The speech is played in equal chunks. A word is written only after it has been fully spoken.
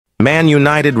Man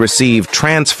United received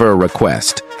transfer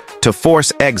request to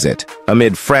force exit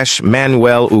amid fresh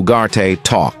Manuel Ugarte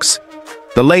talks.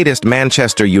 The latest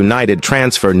Manchester United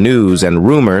transfer news and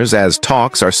rumors, as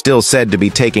talks are still said to be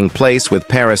taking place with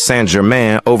Paris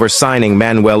Saint-Germain over signing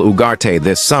Manuel Ugarte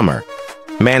this summer.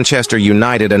 Manchester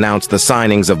United announced the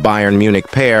signings of Bayern Munich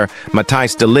pair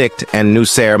Matthijs de Ligt and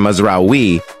Noussair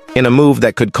Mazraoui in a move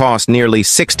that could cost nearly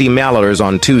 $60 million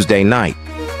on Tuesday night.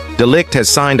 De Ligt has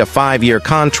signed a 5-year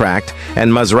contract and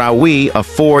Mazraoui a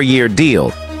 4-year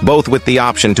deal, both with the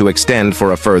option to extend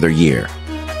for a further year.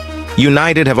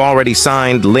 United have already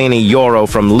signed Leny Yoro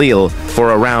from Lille for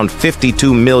around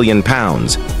 £52 million,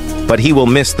 but he will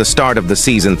miss the start of the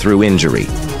season through injury.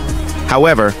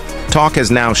 However, talk has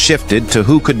now shifted to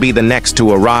who could be the next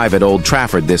to arrive at Old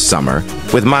Trafford this summer,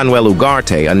 with Manuel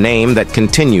Ugarte, a name that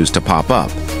continues to pop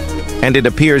up. And it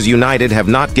appears United have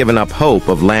not given up hope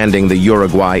of landing the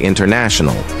Uruguay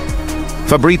international.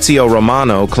 Fabrizio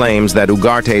Romano claims that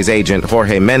Ugarte's agent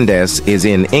Jorge Mendes is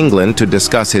in England to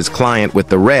discuss his client with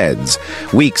the Reds,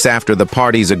 weeks after the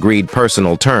parties agreed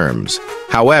personal terms.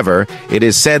 However, it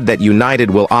is said that United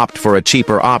will opt for a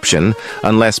cheaper option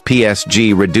unless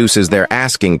PSG reduces their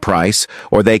asking price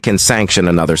or they can sanction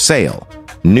another sale.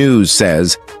 News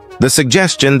says, the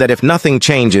suggestion that if nothing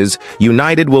changes,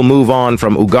 United will move on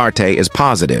from Ugarte is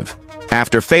positive.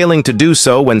 After failing to do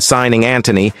so when signing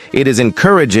Antony, it is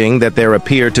encouraging that there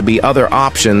appear to be other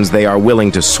options they are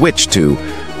willing to switch to,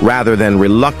 rather than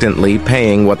reluctantly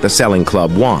paying what the selling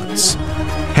club wants.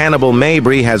 Hannibal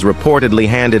Mejbri has reportedly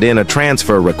handed in a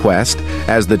transfer request,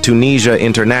 as the Tunisia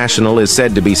international is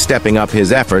said to be stepping up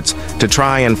his efforts to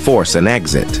try and force an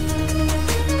exit.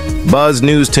 Buzz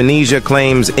News Tunisia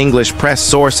claims English press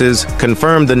sources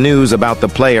confirmed the news about the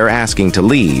player asking to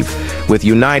leave, with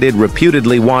United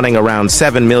reputedly wanting around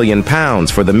 £7 million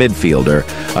for the midfielder,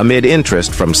 amid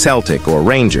interest from Celtic or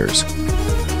Rangers.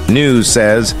 News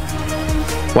says,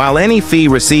 while any fee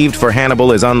received for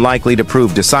Hannibal is unlikely to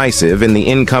prove decisive in the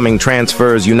incoming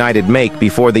transfers United make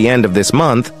before the end of this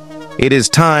month, it is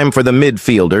time for the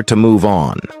midfielder to move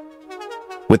on.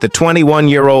 With the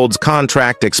 21-year-old's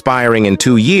contract expiring in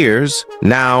 2 years,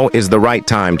 now is the right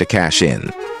time to cash in.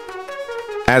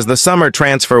 As the summer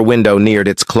transfer window neared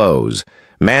its close,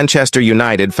 Manchester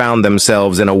United found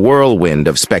themselves in a whirlwind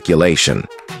of speculation.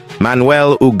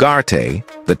 Manuel Ugarte,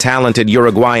 the talented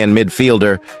Uruguayan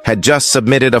midfielder, had just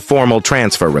submitted a formal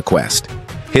transfer request.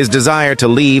 His desire to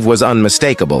leave was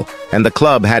unmistakable, and the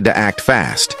club had to act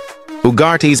fast.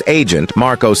 Ugarte's agent,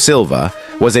 Marco Silva,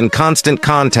 was in constant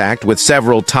contact with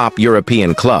several top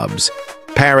European clubs.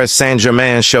 Paris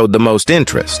Saint-Germain showed the most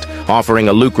interest, offering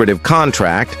a lucrative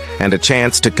contract and a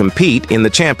chance to compete in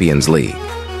the Champions League.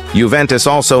 Juventus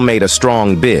also made a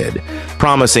strong bid,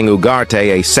 promising Ugarte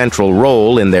a central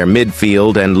role in their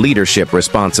midfield and leadership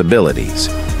responsibilities.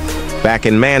 Back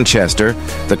in Manchester,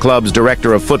 the club's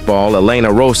director of football,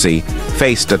 Elena Rossi,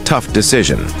 faced a tough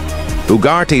decision.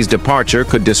 Ugarte's departure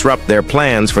could disrupt their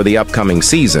plans for the upcoming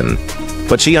season,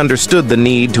 but she understood the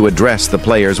need to address the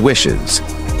player's wishes.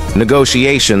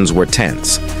 Negotiations were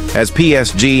tense, as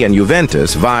PSG and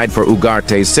Juventus vied for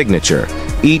Ugarte's signature,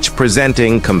 each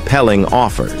presenting compelling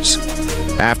offers.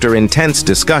 After intense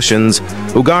discussions,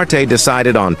 Ugarte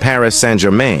decided on Paris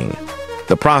Saint-Germain.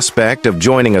 The prospect of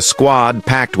joining a squad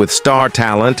packed with star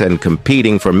talent and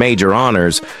competing for major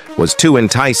honors was too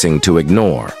enticing to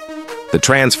ignore. The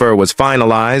transfer was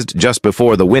finalized just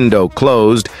before the window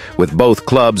closed, with both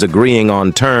clubs agreeing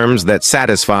on terms that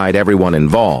satisfied everyone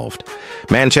involved.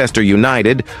 Manchester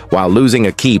United, while losing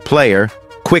a key player,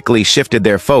 quickly shifted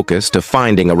their focus to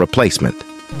finding a replacement.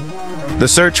 The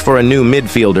search for a new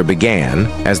midfielder began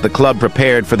as the club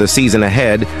prepared for the season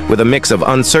ahead with a mix of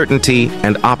uncertainty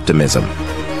and optimism.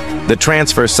 The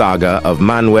transfer saga of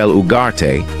Manuel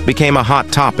Ugarte became a hot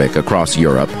topic across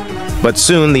Europe, but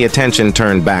soon the attention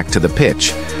turned back to the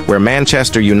pitch, where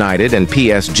Manchester United and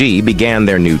PSG began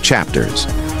their new chapters.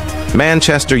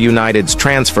 Manchester United's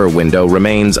transfer window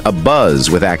remains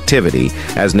abuzz with activity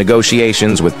as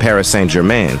negotiations with Paris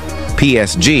Saint-Germain,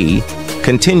 PSG,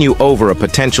 continue over a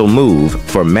potential move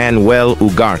for Manuel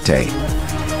Ugarte.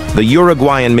 The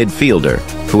Uruguayan midfielder,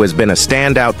 who has been a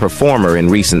standout performer in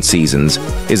recent seasons,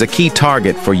 is a key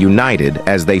target for United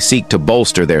as they seek to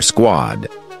bolster their squad.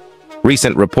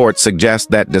 Recent reports suggest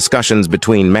that discussions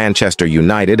between Manchester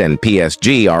United and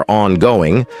PSG are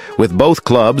ongoing, with both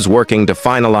clubs working to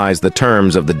finalize the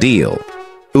terms of the deal.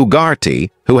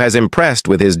 Ugarte, who has impressed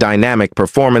with his dynamic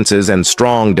performances and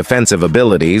strong defensive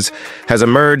abilities, has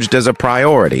emerged as a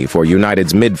priority for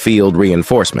United's midfield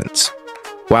reinforcements.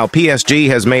 While PSG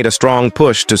has made a strong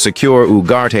push to secure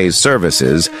Ugarte's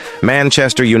services,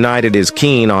 Manchester United is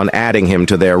keen on adding him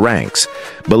to their ranks,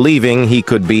 believing he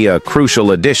could be a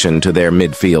crucial addition to their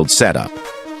midfield setup.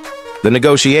 The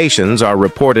negotiations are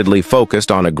reportedly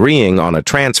focused on agreeing on a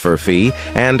transfer fee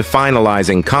and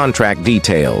finalizing contract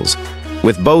details,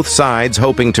 with both sides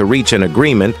hoping to reach an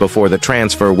agreement before the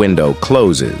transfer window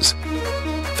closes.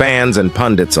 Fans and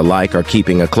pundits alike are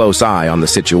keeping a close eye on the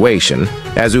situation,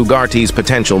 as Ugarte's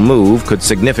potential move could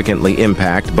significantly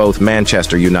impact both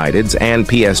Manchester United's and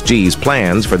PSG's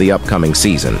plans for the upcoming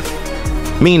season.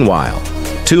 Meanwhile,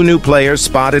 2 new players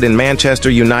spotted in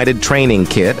Manchester United training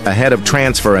kit ahead of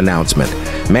transfer announcement.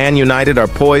 Man United are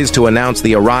poised to announce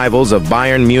the arrivals of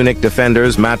Bayern Munich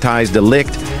defenders Matthijs de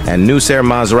Ligt and Noussair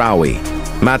Mazraoui.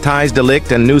 Matthijs de Ligt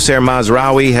and Noussair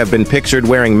Mazraoui have been pictured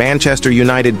wearing Manchester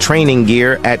United training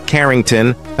gear at Carrington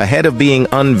ahead of being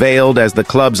unveiled as the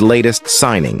club's latest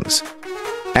signings.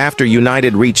 After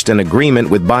United reached an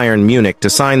agreement with Bayern Munich to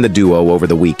sign the duo over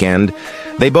the weekend,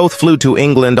 they both flew to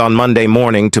England on Monday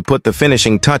morning to put the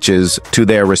finishing touches to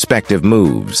their respective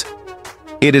moves.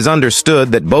 It is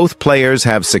understood that both players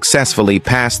have successfully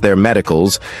passed their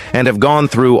medicals and have gone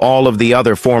through all of the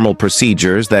other formal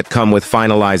procedures that come with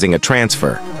finalizing a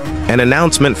transfer. An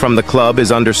announcement from the club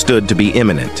is understood to be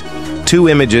imminent. 2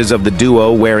 images of the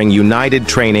duo wearing United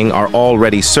training are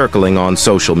already circling on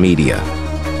social media.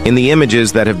 In the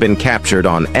images that have been captured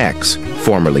on X,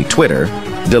 formerly Twitter,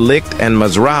 de Ligt and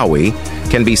Mazraoui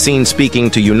can be seen speaking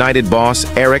to United boss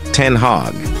Erik ten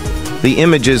Hag. The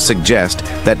images suggest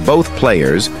that both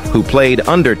players, who played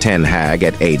under Ten Hag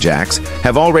at Ajax,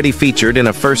 have already featured in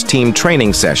a first-team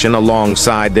training session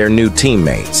alongside their new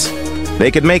teammates.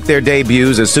 They could make their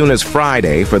debuts as soon as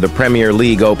Friday for the Premier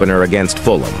League opener against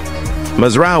Fulham.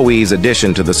 Mazraoui's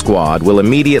addition to the squad will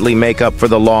immediately make up for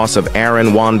the loss of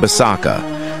Aaron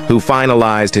Wan-Bissaka, who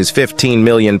finalized his £15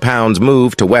 million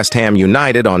move to West Ham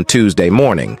United on Tuesday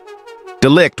morning. De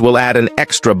Ligt will add an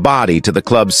extra body to the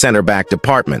club's centre-back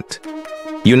department.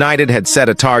 United had set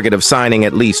a target of signing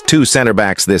at least 2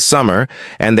 centre-backs this summer,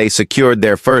 and they secured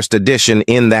their first addition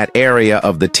in that area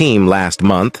of the team last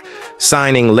month,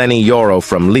 signing Lenny Yoro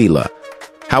from Lille.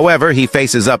 However, he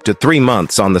faces up to 3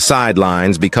 months on the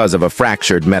sidelines because of a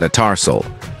fractured metatarsal.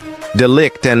 De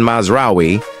Ligt and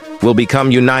Mazraoui will become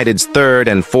United's 3rd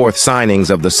and 4th signings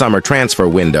of the summer transfer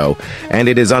window, and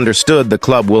it is understood the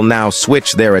club will now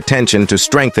switch their attention to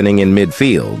strengthening in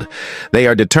midfield. They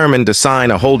are determined to sign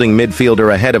a holding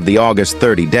midfielder ahead of the August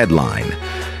 30 deadline.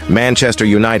 Manchester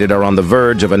United are on the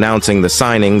verge of announcing the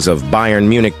signings of Bayern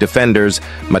Munich defenders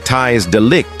Matthijs de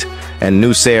Ligt and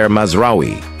Noussair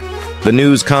Mazraoui. The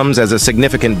news comes as a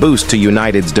significant boost to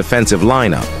United's defensive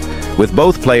lineup, with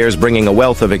both players bringing a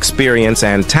wealth of experience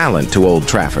and talent to Old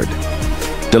Trafford.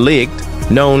 De Ligt,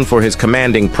 known for his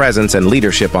commanding presence and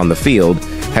leadership on the field,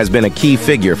 has been a key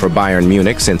figure for Bayern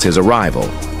Munich since his arrival.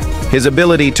 His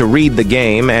ability to read the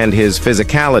game and his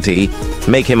physicality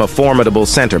make him a formidable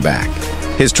centre-back.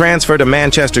 His transfer to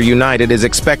Manchester United is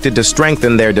expected to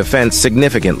strengthen their defense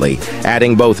significantly,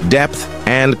 adding both depth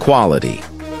and quality.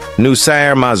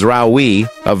 Noussair Mazraoui,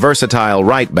 a versatile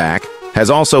right-back, has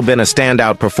also been a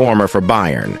standout performer for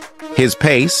Bayern. His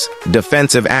pace,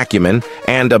 defensive acumen,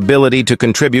 and ability to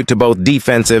contribute to both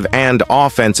defensive and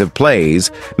offensive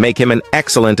plays make him an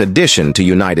excellent addition to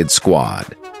United's squad.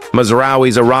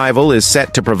 Mazraoui's arrival is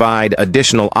set to provide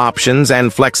additional options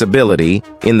and flexibility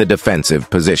in the defensive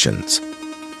positions.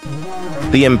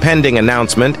 The impending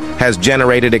announcement has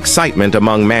generated excitement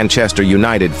among Manchester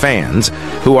United fans,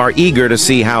 who are eager to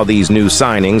see how these new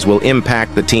signings will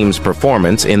impact the team's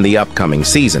performance in the upcoming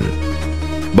season.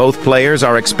 Both players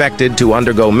are expected to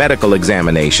undergo medical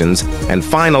examinations and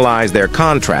finalize their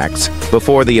contracts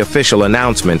before the official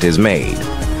announcement is made.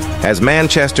 As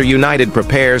Manchester United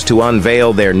prepares to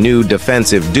unveil their new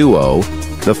defensive duo,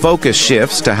 the focus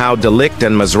shifts to how de Ligt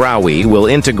and Mazraoui will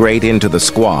integrate into the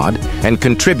squad and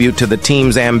contribute to the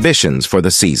team's ambitions for the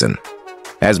season.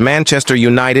 As Manchester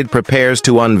United prepares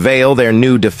to unveil their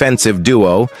new defensive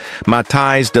duo,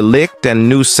 Matthijs de Ligt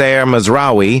and Noussair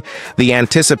Mazraoui, the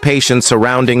anticipation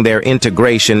surrounding their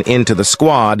integration into the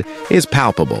squad is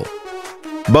palpable.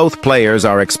 Both players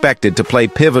are expected to play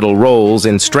pivotal roles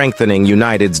in strengthening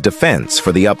United's defense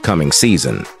for the upcoming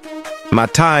season.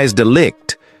 Matthijs de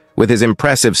Ligt, with his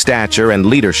impressive stature and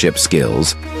leadership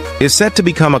skills, is set to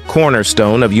become a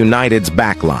cornerstone of United's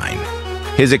backline.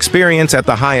 His experience at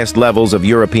the highest levels of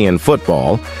European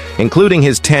football, including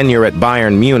his tenure at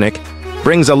Bayern Munich,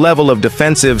 brings a level of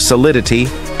defensive solidity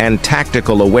and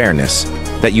tactical awareness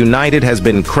that United has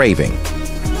been craving.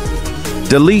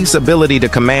 De Ligt's ability to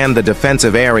command the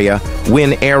defensive area,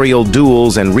 win aerial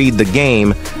duels, and read the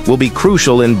game will be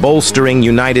crucial in bolstering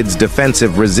United's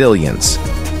defensive resilience.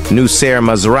 Noussair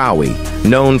Mazraoui,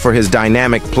 known for his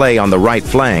dynamic play on the right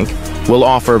flank, will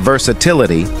offer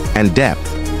versatility and depth.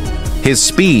 His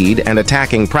speed and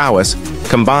attacking prowess,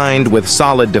 combined with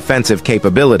solid defensive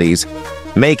capabilities,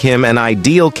 make him an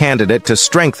ideal candidate to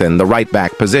strengthen the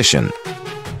right-back position.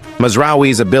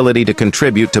 Mazraoui's ability to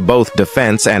contribute to both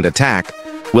defense and attack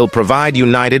will provide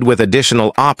United with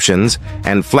additional options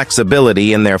and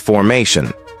flexibility in their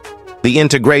formation. The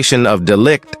integration of De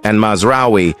Ligt and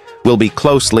Mazraoui will be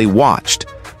closely watched,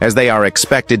 as they are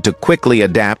expected to quickly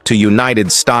adapt to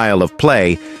United's style of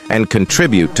play and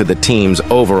contribute to the team's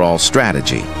overall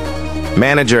strategy.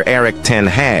 Manager Erik ten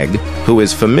Hag, who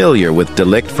is familiar with De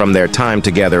Ligt from their time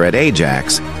together at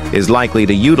Ajax, is likely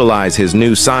to utilize his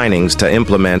new signings to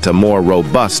implement a more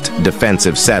robust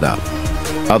defensive setup.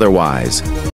 Otherwise,